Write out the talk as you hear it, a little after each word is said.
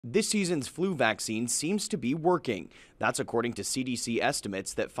This season's flu vaccine seems to be working. That's according to CDC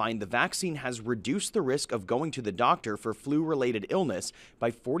estimates that find the vaccine has reduced the risk of going to the doctor for flu-related illness by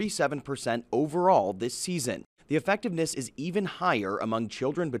 47% overall this season. The effectiveness is even higher among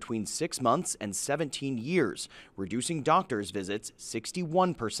children between 6 months and 17 years, reducing doctors' visits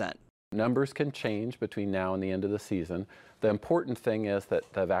 61%. Numbers can change between now and the end of the season. The important thing is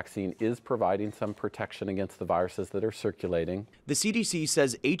that the vaccine is providing some protection against the viruses that are circulating. The CDC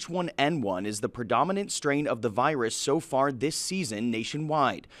says H1N1 is the predominant strain of the virus so far this season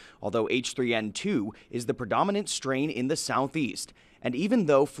nationwide, although H3N2 is the predominant strain in the Southeast. And even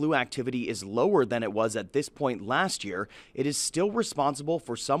though flu activity is lower than it was at this point last year, it is still responsible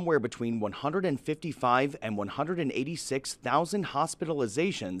for somewhere between 155 and 186,000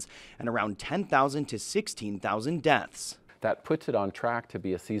 hospitalizations and around 10,000 to 16,000 deaths. That puts it on track to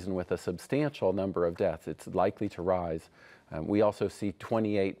be a season with a substantial number of deaths. It's likely to rise. We also see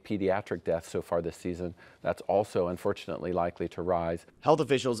 28 pediatric deaths so far this season. That's also unfortunately likely to rise. Health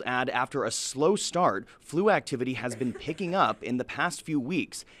officials add after a slow start, flu activity has been picking up in the past few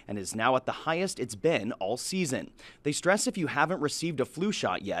weeks and is now at the highest it's been all season. They stress if you haven't received a flu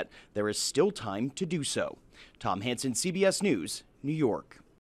shot yet, there is still time to do so. Tom Hanson, CBS News, New York.